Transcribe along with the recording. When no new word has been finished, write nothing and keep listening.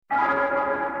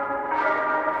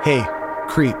Hey,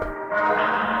 creep.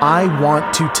 I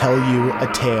want to tell you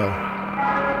a tale,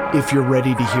 if you're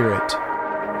ready to hear it.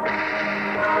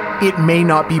 It may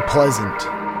not be pleasant.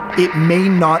 It may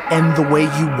not end the way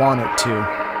you want it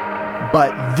to.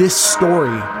 But this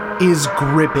story is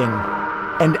gripping,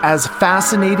 and as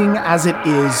fascinating as it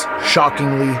is,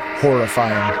 shockingly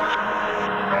horrifying.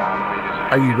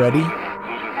 Are you ready?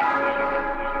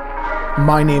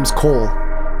 My name's Cole,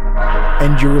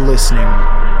 and you're listening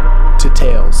to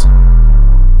Tales.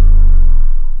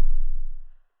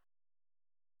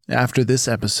 After this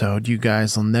episode, you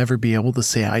guys will never be able to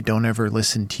say I don't ever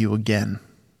listen to you again.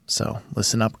 So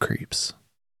listen up, creeps.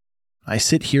 I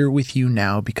sit here with you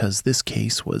now because this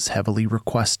case was heavily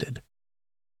requested.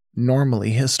 Normally,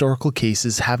 historical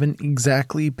cases haven't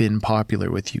exactly been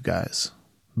popular with you guys.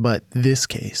 But this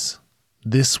case,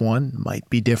 this one might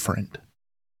be different.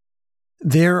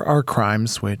 There are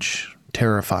crimes which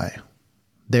terrify.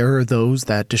 There are those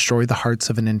that destroy the hearts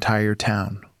of an entire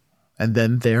town. And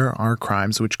then there are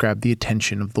crimes which grab the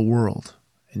attention of the world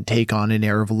and take on an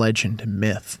air of legend and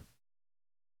myth.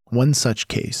 One such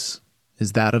case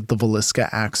is that of the Villisca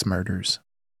axe murders.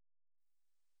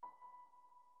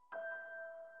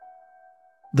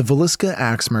 The Villisca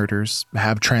axe murders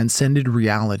have transcended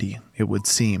reality, it would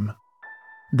seem.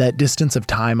 That distance of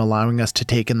time allowing us to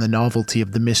take in the novelty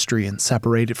of the mystery and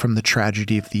separate it from the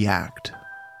tragedy of the act.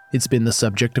 It's been the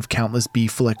subject of countless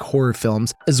B-flick horror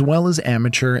films, as well as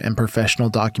amateur and professional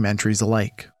documentaries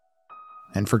alike.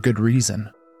 And for good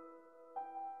reason.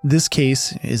 This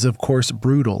case is of course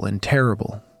brutal and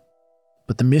terrible,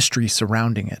 but the mystery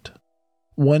surrounding it,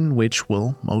 one which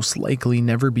will most likely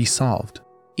never be solved,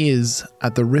 is,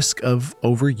 at the risk of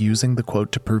overusing the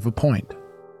quote to prove a point,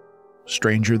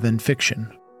 stranger than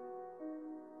fiction.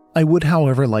 I would,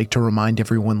 however, like to remind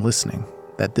everyone listening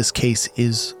that this case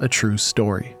is a true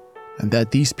story, and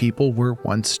that these people were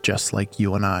once just like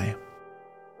you and I.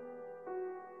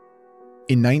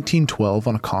 In 1912,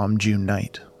 on a calm June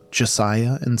night,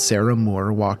 Josiah and Sarah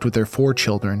Moore walked with their 4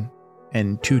 children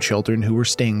and 2 children who were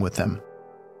staying with them.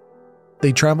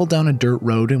 They traveled down a dirt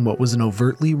road in what was an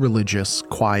overtly religious,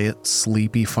 quiet,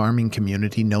 sleepy farming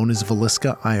community known as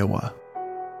Villisca, Iowa.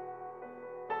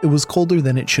 It was colder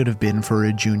than it should have been for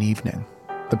a June evening.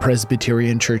 The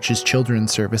Presbyterian Church's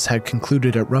children's service had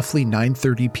concluded at roughly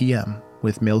 9:30 p.m.,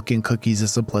 with milk and cookies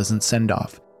as a pleasant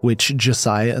send-off, which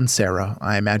Josiah and Sarah,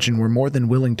 I imagine, were more than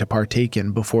willing to partake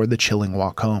in before the chilling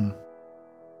walk home.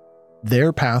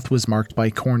 Their path was marked by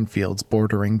cornfields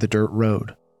bordering the dirt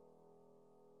road.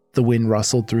 The wind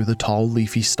rustled through the tall,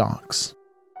 leafy stalks,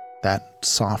 that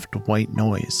soft white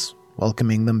noise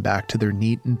welcoming them back to their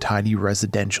neat and tidy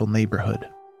residential neighborhood.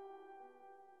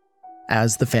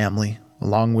 As the family,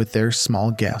 along with their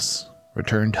small guests,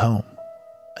 returned home,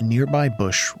 a nearby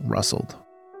bush rustled.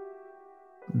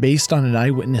 Based on an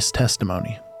eyewitness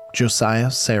testimony,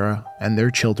 Josiah, Sarah, and their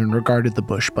children regarded the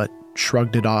bush but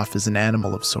shrugged it off as an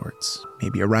animal of sorts,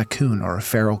 maybe a raccoon or a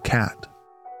feral cat.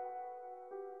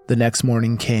 The next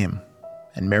morning came,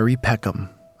 and Mary Peckham,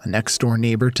 a next-door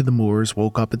neighbor to the Moores,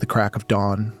 woke up at the crack of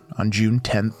dawn on June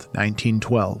 10th,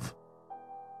 1912.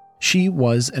 She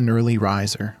was an early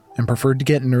riser and preferred to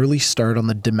get an early start on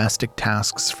the domestic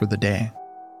tasks for the day.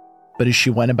 But as she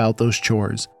went about those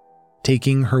chores,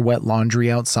 taking her wet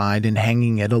laundry outside and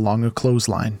hanging it along a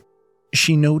clothesline,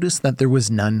 she noticed that there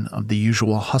was none of the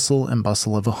usual hustle and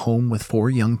bustle of a home with 4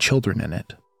 young children in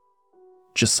it.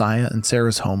 Josiah and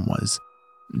Sarah's home was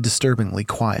disturbingly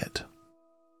quiet.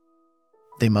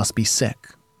 They must be sick,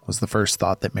 was the first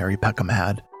thought that Mary Peckham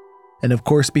had. And of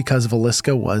course, because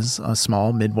Villisca was a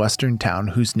small Midwestern town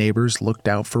whose neighbors looked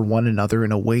out for one another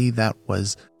in a way that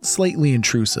was slightly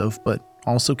intrusive, but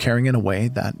also caring in a way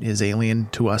that is alien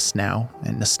to us now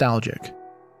and nostalgic.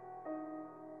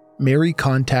 Mary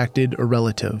contacted a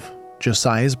relative,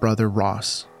 Josiah's brother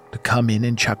Ross, to come in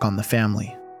and check on the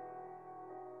family.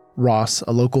 Ross,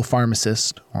 a local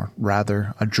pharmacist, or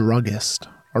rather a druggist,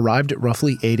 arrived at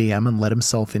roughly 8 a.m. and let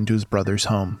himself into his brother's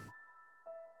home.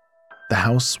 The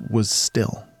house was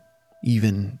still,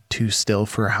 even too still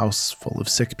for a house full of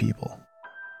sick people.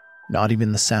 Not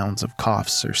even the sounds of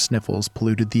coughs or sniffles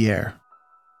polluted the air.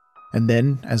 And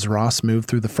then, as Ross moved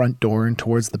through the front door and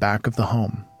towards the back of the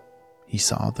home, he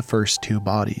saw the first 2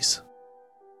 bodies.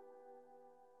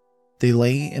 They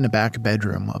lay in a back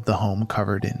bedroom of the home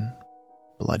covered in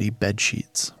bloody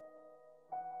bedsheets.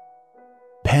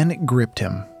 Panic gripped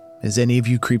him, as any of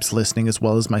you creeps listening as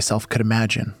well as myself could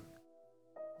imagine.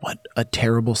 What a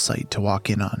terrible sight to walk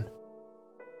in on.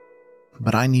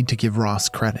 But I need to give Ross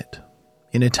credit.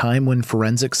 In a time when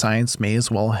forensic science may as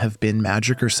well have been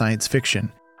magic or science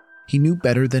fiction, he knew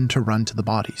better than to run to the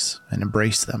bodies and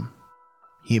embrace them.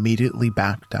 he immediately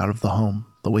backed out of the home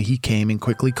the way he came and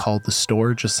quickly called the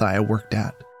store Josiah worked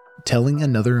at, telling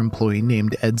another employee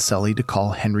named Ed Sully to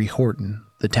call Henry Horton,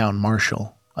 the town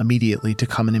marshal, immediately to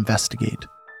come and investigate,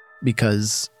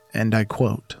 because, and I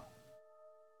quote,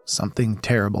 "something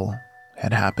terrible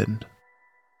had happened."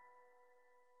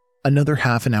 Another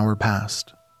half an hour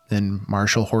passed, then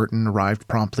Marshal Horton arrived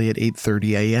promptly at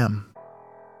 8:30 a.m.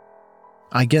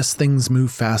 I guess things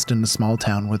move fast in a small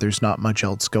town where there's not much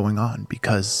else going on,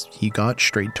 because he got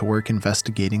straight to work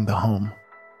investigating the home.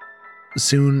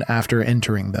 Soon after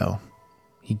entering, though,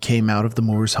 he came out of the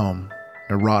Moore's home,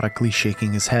 neurotically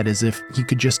shaking his head as if he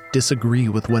could just disagree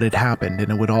with what had happened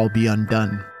and it would all be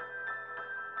undone.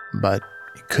 But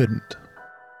it couldn't.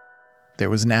 There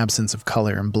was an absence of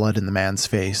color and blood in the man's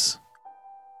face.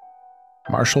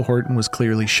 Marshal Horton was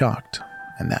clearly shocked,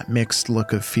 and that mixed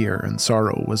look of fear and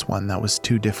sorrow was one that was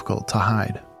too difficult to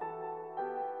hide.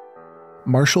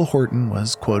 Marshal Horton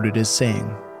was quoted as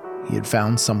saying he had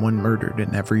found someone murdered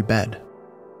in every bed.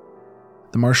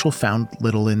 The marshal found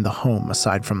little in the home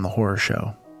aside from the horror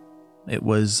show. It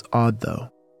was odd, though.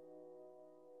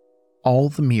 All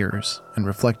the mirrors and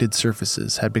reflected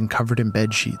surfaces had been covered in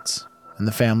bed sheets, and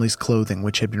the family's clothing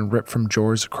which had been ripped from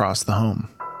drawers across the home.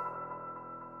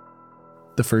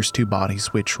 The first two bodies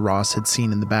which Ross had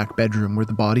seen in the back bedroom were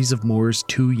the bodies of Moore's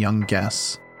two young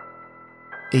guests,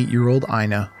 8-year-old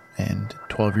Ina and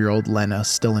 12-year-old Lena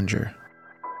Stillinger.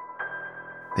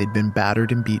 They'd been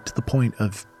battered and beat to the point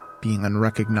of being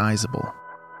unrecognizable,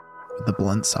 with the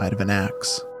blunt side of an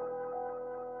axe.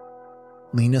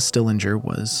 Lena Stillinger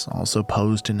was also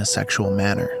posed in a sexual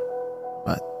manner,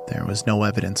 but there was no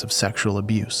evidence of sexual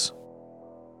abuse.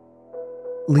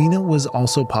 Lena was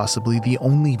also possibly the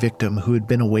only victim who had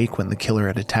been awake when the killer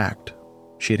had attacked.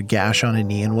 She had a gash on a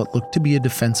knee and what looked to be a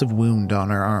defensive wound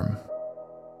on her arm.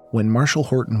 When Marshal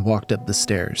Horton walked up the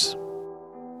stairs,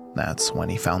 that's when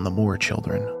he found the Moore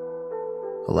children.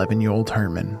 11-year-old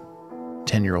Herman,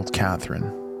 10-year-old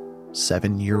Catherine,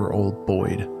 7-year-old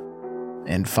Boyd,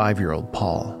 and 5-year-old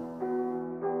Paul.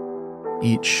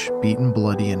 Each beaten,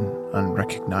 bloody, and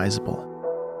unrecognizable.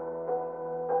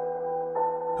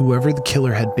 Whoever the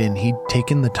killer had been, he'd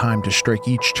taken the time to strike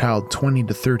each child 20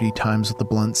 to 30 times with the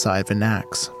blunt side of an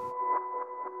axe.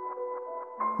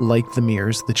 Like the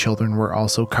mirrors, the children were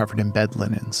also covered in bed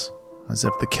linens, as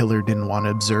if the killer didn't want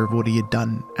to observe what he had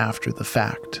done after the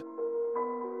fact.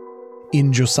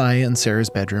 In Josiah and Sarah's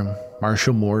bedroom,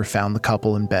 Marshal Moore found the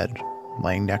couple in bed,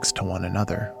 laying next to one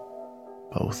another,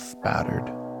 both battered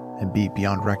and beat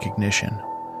beyond recognition,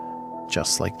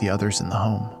 just like the others in the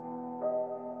home.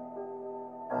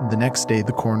 The next day,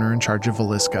 the coroner in charge of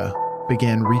Villisca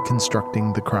began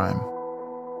reconstructing the crime.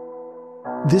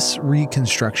 This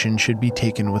reconstruction should be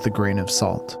taken with a grain of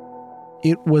salt.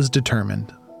 It was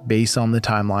determined, based on the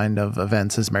timeline of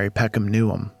events as Mary Peckham knew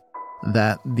them,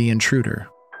 that the intruder,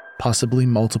 possibly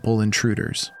multiple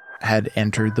intruders, had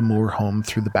entered the Moore home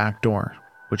through the back door,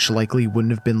 which likely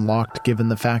wouldn't have been locked given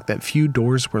the fact that few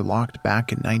doors were locked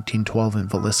back in 1912 in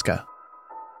Villisca.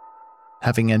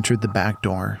 Having entered the back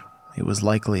door, it was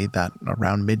likely that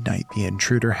around midnight the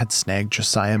intruder had snagged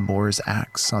Josiah Moore's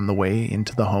axe on the way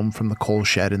into the home from the coal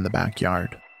shed in the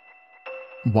backyard.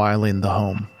 While in the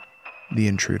home, the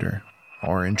intruder,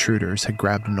 or intruders, had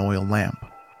grabbed an oil lamp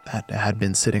that had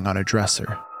been sitting on a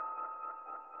dresser.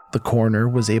 The coroner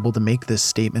was able to make this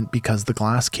statement because the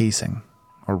glass casing,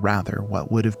 or rather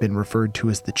what would have been referred to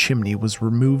as the chimney, was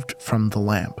removed from the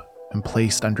lamp and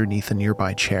placed underneath a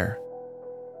nearby chair.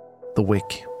 The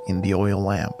wick in the oil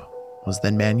lamp was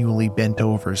then manually bent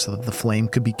over so that the flame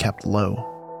could be kept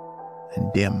low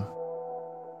and dim,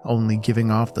 only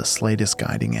giving off the slightest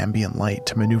guiding ambient light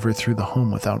to maneuver through the home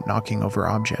without knocking over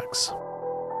objects.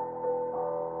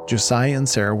 Josiah and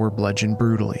Sarah were bludgeoned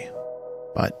brutally,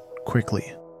 but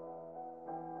quickly.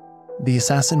 The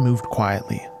assassin moved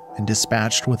quietly and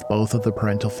dispatched with both of the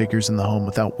parental figures in the home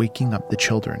without waking up the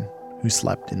children, who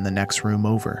slept in the next room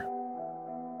over.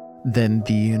 Then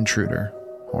the intruder,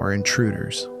 or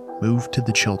intruders, moved to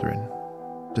the children,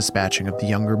 dispatching of the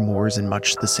younger Moores in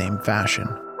much the same fashion,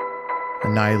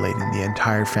 annihilating the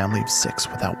entire family of 6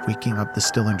 without waking up the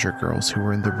Stillinger girls who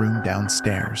were in the room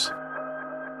downstairs.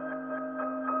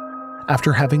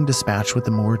 After having dispatched with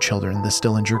the Moore children, the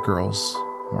Stillinger girls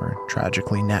were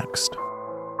tragically next.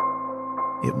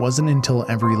 It wasn't until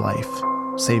every life,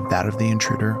 save that of the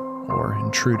intruder or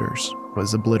intruders,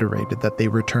 was obliterated that they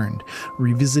returned,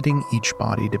 revisiting each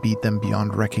body to beat them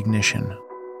beyond recognition.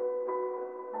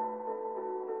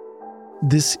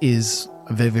 This is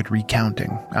a vivid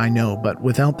recounting, I know, but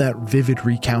without that vivid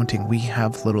recounting, we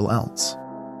have little else.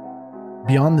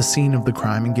 Beyond the scene of the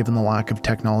crime, and given the lack of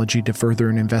technology to further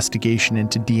an investigation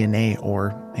into DNA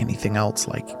or anything else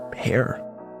like hair,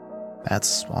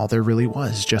 that's all there really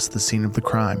was, just the scene of the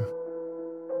crime.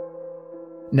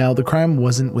 Now, the crime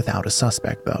wasn't without a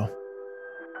suspect, though,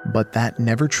 but that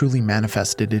never truly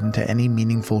manifested into any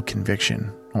meaningful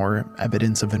conviction or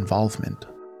evidence of involvement.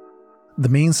 The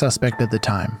main suspect at the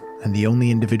time, and the only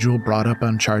individual brought up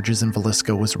on charges in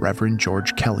Villisca, was Reverend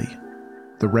George Kelly.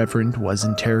 The Reverend was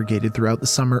interrogated throughout the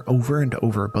summer over and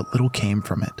over, but little came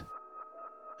from it.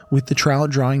 With the trial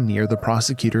drawing near, the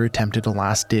prosecutor attempted a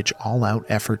last-ditch, all-out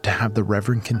effort to have the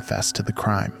Reverend confess to the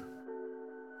crime.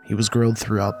 He was grilled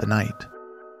throughout the night.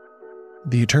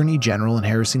 The Attorney General and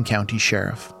Harrison County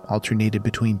Sheriff alternated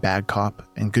between bad cop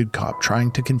and good cop,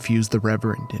 trying to confuse the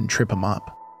Reverend and trip him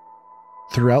up.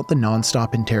 Throughout the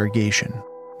non-stop interrogation,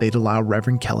 they'd allow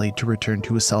Reverend Kelly to return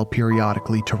to his cell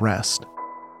periodically to rest.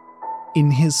 In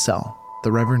his cell,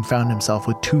 the Reverend found himself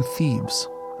with two thieves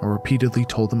and repeatedly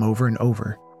told him over and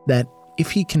over that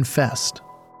if he confessed,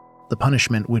 the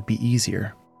punishment would be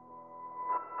easier.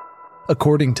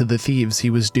 According to the thieves, he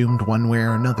was doomed one way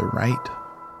or another, right?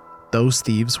 Those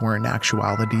thieves were in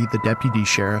actuality the deputy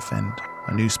sheriff and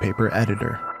a newspaper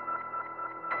editor.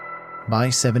 By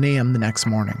 7 a.m. the next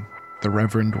morning, the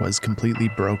Reverend was completely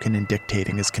broken and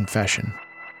dictating his confession.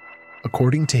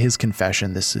 According to his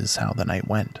confession, this is how the night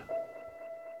went.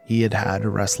 He had had a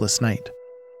restless night,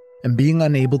 and being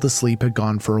unable to sleep had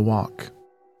gone for a walk.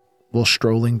 While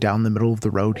strolling down the middle of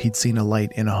the road, he'd seen a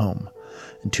light in a home,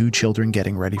 and two children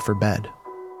getting ready for bed.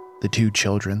 The two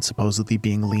children supposedly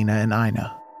being Lena and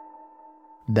Ina.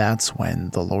 That's when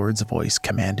the Lord's voice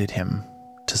commanded him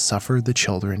to suffer the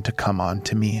children to come on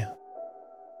to me.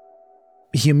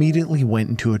 He immediately went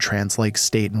into a trance-like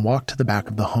state and walked to the back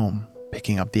of the home,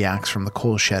 picking up the axe from the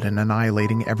coal shed and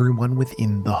annihilating everyone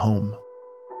within the home.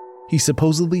 He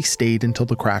supposedly stayed until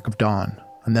the crack of dawn,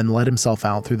 and then let himself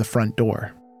out through the front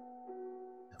door.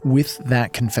 With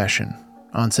that confession,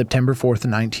 on September 4th,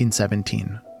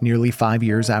 1917, nearly 5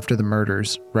 years after the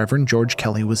murders, Reverend George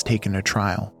Kelly was taken to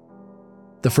trial.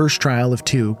 The first trial of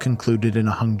two concluded in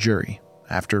a hung jury,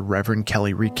 after Reverend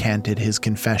Kelly recanted his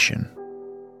confession.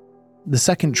 The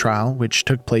second trial, which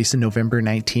took place in November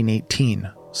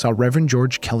 1918, saw Reverend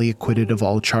George Kelly acquitted of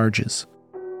all charges.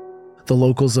 The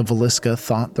locals of Villisca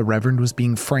thought the Reverend was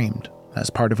being framed as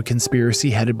part of a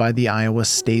conspiracy headed by the Iowa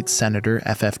State Senator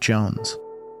F.F. Jones.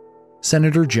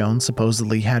 Senator Jones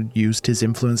supposedly had used his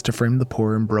influence to frame the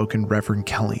poor and broken Reverend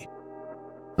Kelly.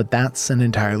 But that's an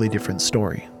entirely different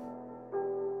story.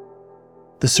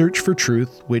 The search for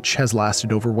truth, which has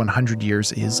lasted over 100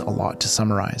 years, is a lot to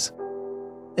summarize.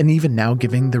 And even now,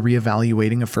 given the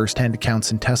reevaluating of first-hand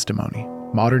accounts and testimony,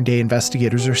 modern-day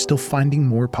investigators are still finding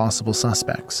more possible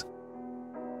suspects.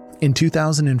 In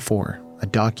 2004, a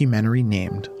documentary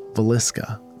named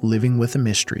Villisca, Living with a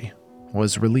Mystery,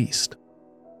 was released.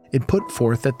 It put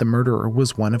forth that the murderer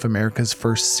was one of America's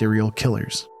first serial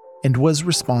killers, and was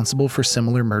responsible for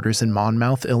similar murders in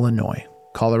Monmouth, Illinois,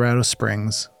 Colorado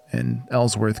Springs, and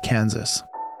Ellsworth, Kansas.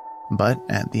 But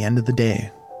at the end of the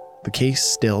day, the case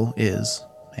still is,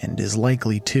 and is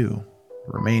likely to,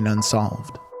 remain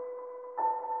unsolved.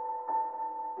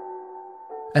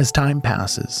 As time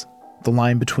passes, the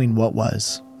line between what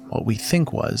was, what we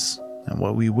think was, and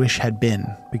what we wish had been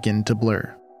begin to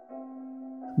blur.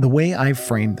 The way I've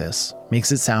framed this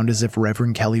makes it sound as if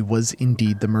Reverend Kelly was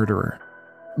indeed the murderer.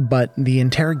 But the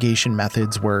interrogation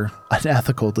methods were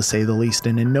unethical to say the least,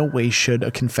 and in no way should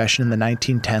a confession in the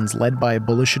 1910s led by a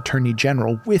bullish attorney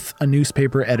general with a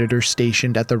newspaper editor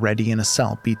stationed at the ready in a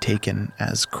cell be taken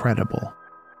as credible.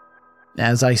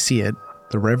 As I see it,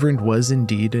 the Reverend was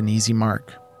indeed an easy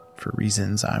mark, for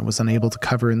reasons I was unable to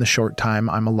cover in the short time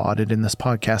I'm allotted in this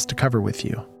podcast to cover with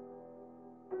you.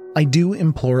 I do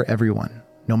implore everyone,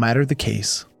 no matter the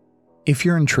case, if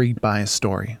you're intrigued by a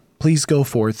story, please go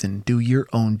forth and do your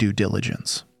own due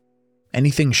diligence.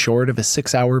 Anything short of a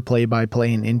 6-hour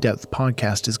play-by-play and in-depth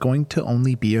podcast is going to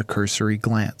only be a cursory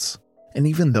glance, and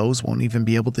even those won't even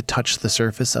be able to touch the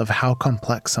surface of how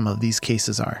complex some of these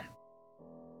cases are.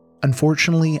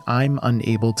 Unfortunately, I'm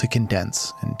unable to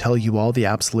condense and tell you all the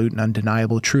absolute and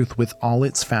undeniable truth with all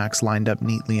its facts lined up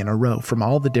neatly in a row from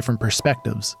all the different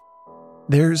perspectives.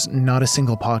 There's not a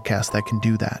single podcast that can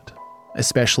do that,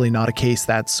 especially not a case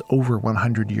that's over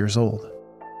 100 years old.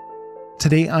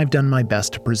 Today I've done my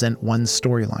best to present one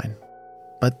storyline,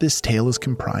 but this tale is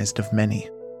comprised of many.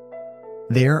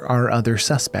 There are other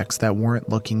suspects that warrant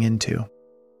looking into,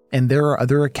 and there are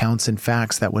other accounts and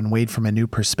facts that when weighed from a new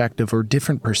perspective or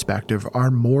different perspective are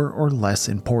more or less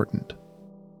important.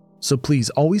 So please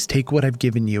always take what I've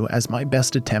given you as my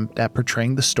best attempt at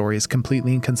portraying the story as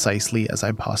completely and concisely as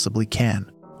I possibly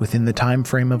can, within the time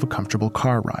frame of a comfortable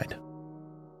car ride.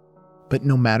 But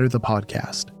no matter the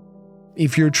podcast,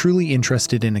 if you're truly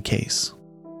interested in a case,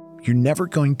 you're never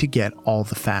going to get all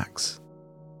the facts.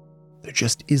 There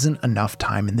just isn't enough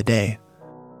time in the day.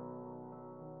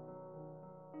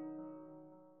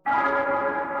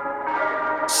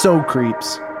 So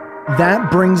creeps,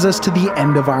 that brings us to the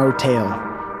end of our tale.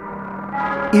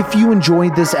 If you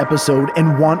enjoyed this episode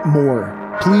and want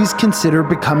more, please consider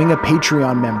becoming a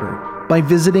Patreon member by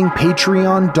visiting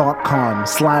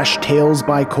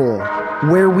patreon.com/talesbycole,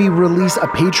 where we release a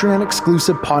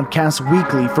Patreon-exclusive podcast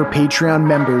weekly for Patreon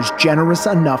members generous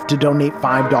enough to donate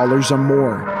 $5 or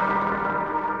more.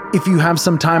 If you have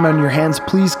some time on your hands,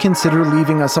 please consider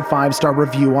leaving us a 5-star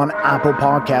review on Apple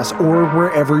Podcasts or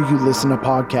wherever you listen to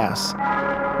podcasts.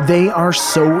 They are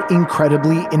so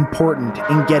incredibly important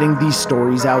in getting these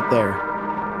stories out there.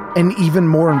 And even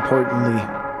more importantly,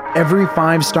 every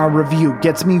 5-star review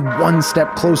gets me one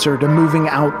step closer to moving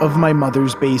out of my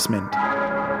mother's basement.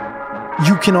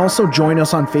 You can also join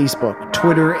us on Facebook,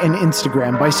 Twitter, and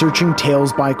Instagram by searching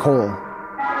Tales by Cole.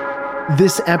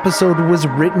 This episode was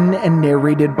written and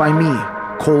narrated by me,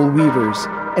 Cole Weavers,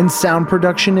 and sound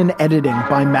production and editing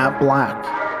by Matt Black.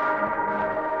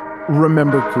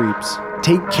 Remember, creeps,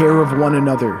 take care of one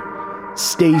another,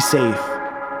 stay safe,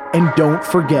 and don't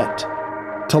forget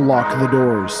to lock the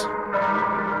doors.